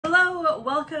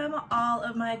welcome all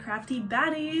of my crafty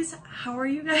baddies. How are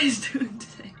you guys doing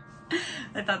today?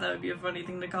 I thought that would be a funny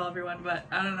thing to call everyone, but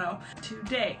I don't know.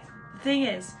 Today, the thing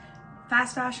is,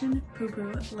 fast fashion,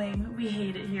 poo-poo, lame, we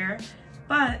hate it here,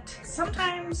 but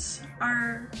sometimes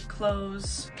our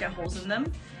clothes get holes in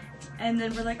them, and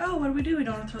then we're like, oh, what do? We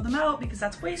don't want to throw them out because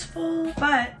that's wasteful,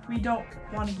 but we don't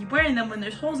want to keep wearing them when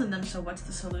there's holes in them, so what's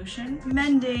the solution?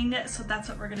 Mending, so that's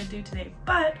what we're gonna do today.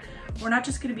 But we're not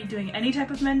just gonna be doing any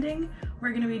type of mending,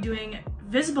 we're gonna be doing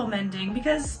visible mending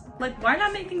because, like, why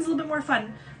not make things a little bit more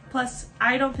fun? Plus,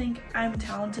 I don't think I'm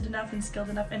talented enough and skilled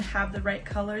enough and have the right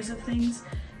colors of things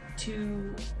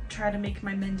to try to make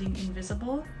my mending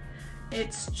invisible.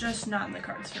 It's just not in the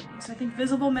cards for me. So I think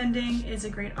visible mending is a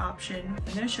great option.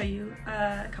 I'm gonna show you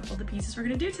a couple of the pieces we're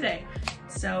gonna do today.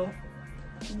 So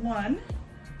one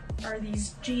are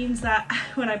these jeans that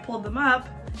when I pulled them up,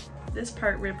 this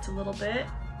part ripped a little bit.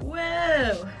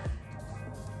 Whoa!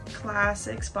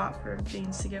 Classic spot for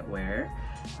jeans to get wear.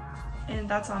 And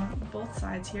that's on both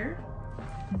sides here.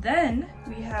 Then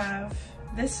we have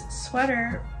this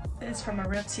sweater. It's from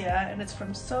Aritzia and it's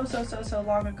from so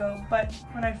long ago, but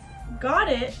when I got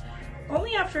it,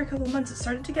 only after a couple months it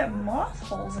started to get moth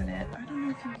holes in it. I don't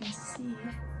know if you can see.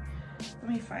 Let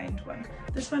me find one.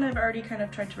 This one I've already kind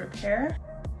of tried to repair.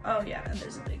 Oh yeah, and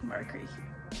there's a big mark right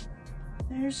here.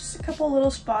 There's just a couple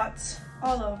little spots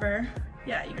all over.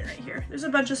 Yeah, even right here. There's a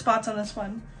bunch of spots on this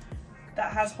one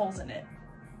that has holes in it.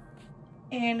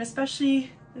 And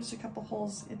especially there's a couple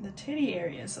holes in the titty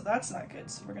area, so that's not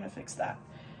good, so we're gonna fix that.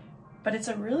 But it's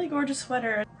a really gorgeous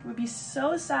sweater. It would be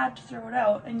so sad to throw it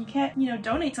out, and you can't, you know,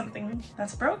 donate something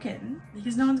that's broken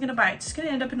because no one's gonna buy it. It's just gonna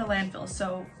end up in a landfill.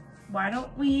 So why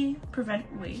don't we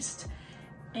prevent waste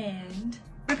and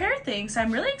repair things?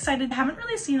 I'm really excited. I haven't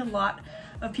really seen a lot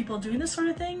of people doing this sort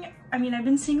of thing. I mean, I've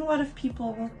been seeing a lot of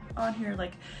people on here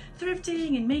like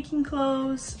thrifting and making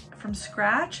clothes from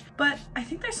scratch, but I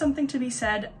think there's something to be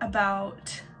said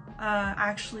about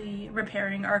actually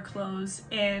repairing our clothes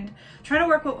and trying to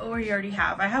work with what we already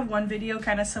have. I have one video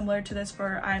kind of similar to this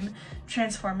where I'm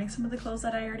transforming some of the clothes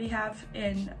that I already have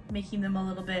and making them a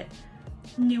little bit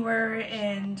newer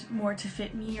and more to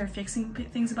fit me or fixing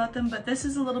things about them, but this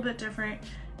is a little bit different.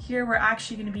 Here we're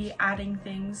actually going to be adding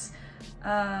things.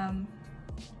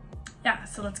 Yeah,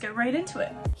 so let's get right into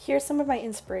it. Here's some of my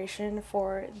inspiration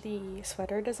for the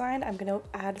sweater design. I'm going to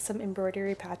add some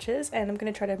embroidery patches and I'm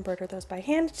going to try to embroider those by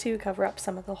hand to cover up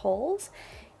some of the holes.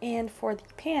 And for the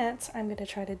pants, I'm going to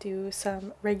try to do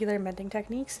some regular mending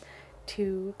techniques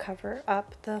to cover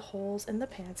up the holes in the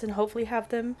pants and hopefully have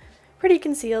them pretty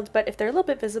concealed, but if they're a little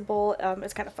bit visible,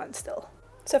 it's kind of fun still.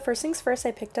 So first things first,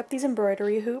 I picked up these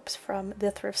embroidery hoops from the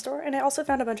thrift store and I also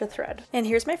found a bunch of thread. And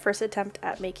here's my first attempt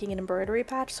at making an embroidery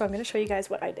patch, so I'm going to show you guys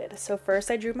what I did. So first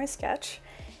I drew my sketch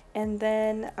and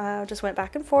then just went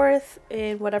back and forth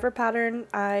in whatever pattern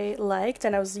I liked,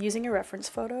 and I was using a reference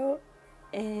photo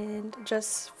and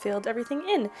just filled everything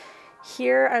in.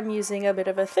 Here I'm using a bit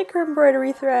of a thicker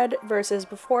embroidery thread versus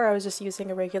before I was just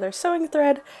using a regular sewing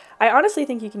thread. I honestly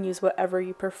think you can use whatever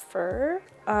you prefer.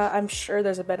 I'm sure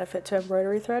there's a benefit to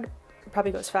embroidery thread. It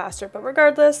probably goes faster, but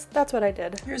regardless, that's what I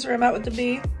did. Here's where I'm at with the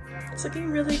bee. It's looking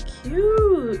really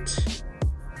cute.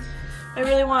 I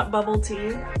really want bubble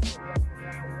tea.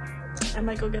 I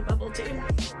might go get bubble tea.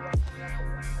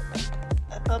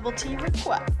 Bubble tea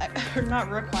required.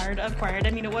 Not required, acquired. I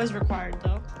mean, it was required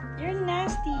though. You're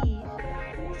nasty.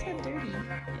 You're so dirty.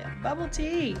 Yeah, bubble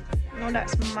tea. No,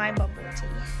 that's my bubble tea.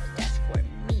 That's for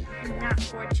me, not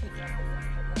for chicken.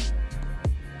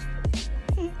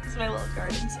 It's my little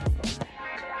garden symbol.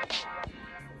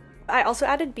 I also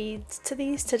added beads to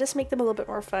these to just make them a little bit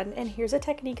more fun, and here's a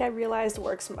technique I realized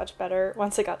works much better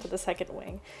once I got to the second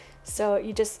wing. So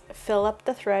you just fill up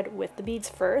the thread with the beads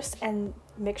first and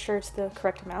make sure it's the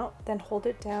correct amount, then hold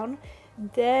it down,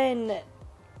 then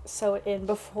sew it in.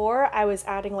 Before I was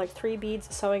adding like 3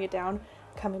 beads, sewing it down,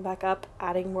 coming back up,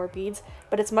 adding more beads,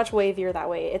 but it's much wavier that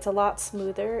way. It's a lot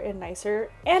smoother and nicer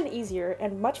and easier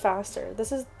and much faster.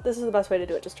 This is the best way to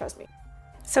do it, just trust me.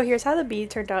 So here's how the bead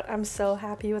turned out. I'm so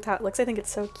happy with how it looks. I think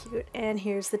it's so cute. And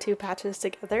here's the 2 patches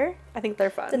together. I think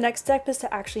they're fun. The next step is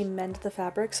to actually mend the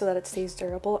fabric so that it stays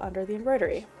durable under the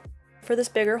embroidery. For this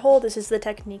bigger hole, this is the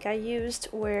technique I used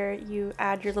where you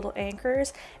add your little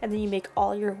anchors and then you make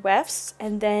all your wefts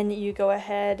and then you go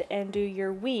ahead and do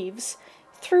your weaves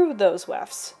through those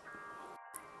wefts.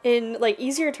 In like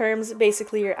easier terms,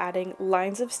 basically you're adding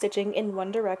lines of stitching in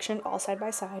one direction all side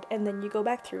by side and then you go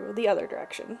back through the other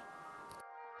direction.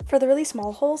 For the really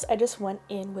small holes, I just went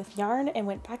in with yarn and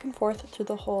went back and forth through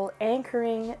the hole,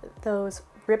 anchoring those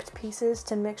ripped pieces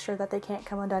to make sure that they can't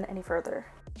come undone any further.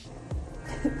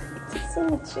 It's so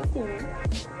much chicken.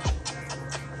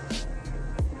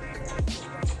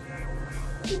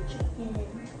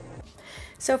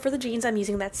 So for the jeans, I'm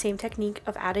using that same technique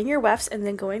of adding your wefts and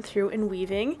then going through and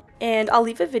weaving. And I'll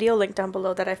leave a video link down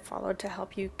below that I followed to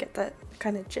help you get that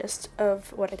kind of gist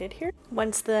of what I did here.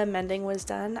 Once the mending was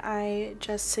done, I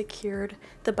just secured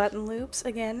the button loops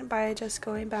again by just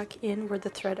going back in where the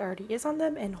thread already is on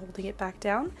them and holding it back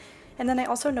down. And then I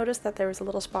also noticed that there was a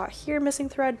little spot here missing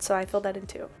thread, so I filled that in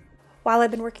too. While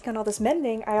I've been working on all this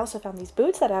mending, I also found these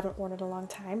boots that I haven't worn in a long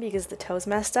time because the toe's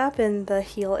messed up and the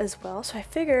heel as well. So I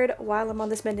figured while I'm on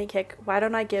this mending kick, why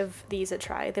don't I give these a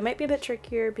try? They might be a bit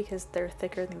trickier because they're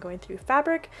thicker than going through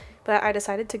fabric, but I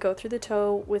decided to go through the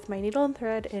toe with my needle and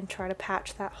thread and try to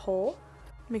patch that hole.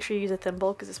 Make sure you use a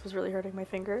thimble because this was really hurting my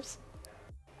fingers.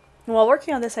 While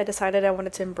working on this, I decided I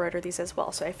wanted to embroider these as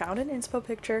well, so I found an inspo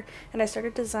picture and I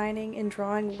started designing and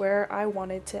drawing where I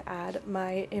wanted to add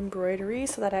my embroidery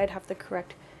so that I'd have the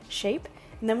correct shape.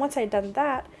 And then once I'd done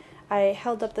that, I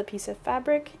held up the piece of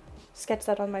fabric, sketched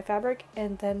that on my fabric,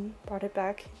 and then brought it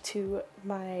back to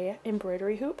my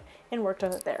embroidery hoop and worked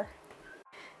on it there.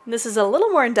 And this is a little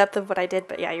more in depth of what I did,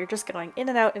 but yeah, you're just going in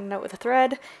and out with a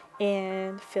thread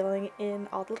and filling in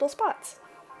all the little spots.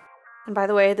 And by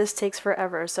the way, this takes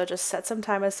forever, so just set some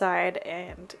time aside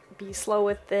and be slow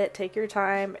with it, take your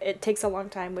time. It takes a long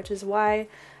time, which is why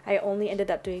I only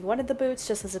ended up doing one of the boots,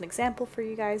 just as an example for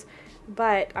you guys,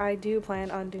 but I do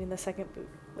plan on doing the second boot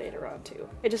later on too.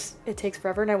 It takes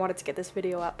forever and I wanted to get this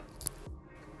video up.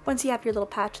 Once you have your little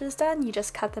patches done, you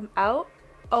just cut them out.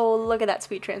 Oh, look at that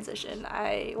sweet transition.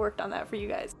 I worked on that for you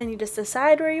guys. And you just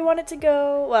decide where you want it to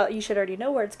go. Well, you should already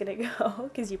know where it's gonna go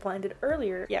because you planned it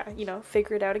earlier. Yeah, you know,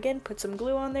 figure it out again, put some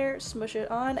glue on there, smush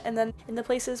it on, and then in the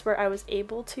places where I was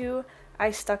able to,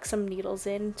 I stuck some needles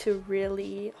in to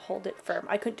really hold it firm.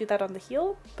 I couldn't do that on the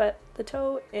heel, but the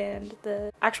toe and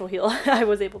the actual heel I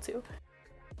was able to.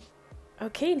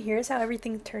 Okay, and here's how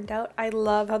everything turned out. I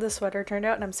love how the sweater turned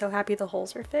out and I'm so happy the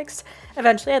holes are fixed.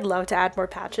 Eventually I'd love to add more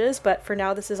patches, but for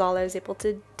now this is all I was able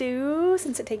to do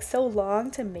since it takes so long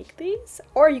to make these.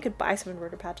 Or you could buy some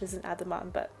embroidered patches and add them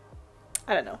on, but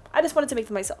I don't know. I just wanted to make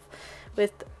them myself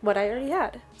with what I already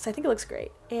had. So I think it looks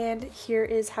great. And here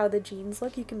is how the jeans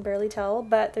look. You can barely tell,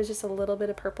 but there's just a little bit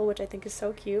of purple, which I think is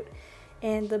so cute.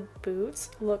 And the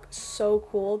boots look so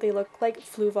cool. They look like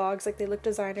fluvogs, like they look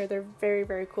designer. They're very,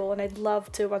 very cool. And I'd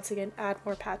love to, once again, add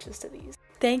more patches to these.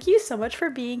 Thank you so much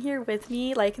for being here with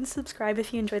me. Like and subscribe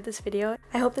if you enjoyed this video.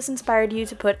 I hope this inspired you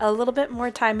to put a little bit more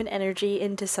time and energy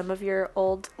into some of your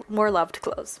old, more loved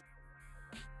clothes.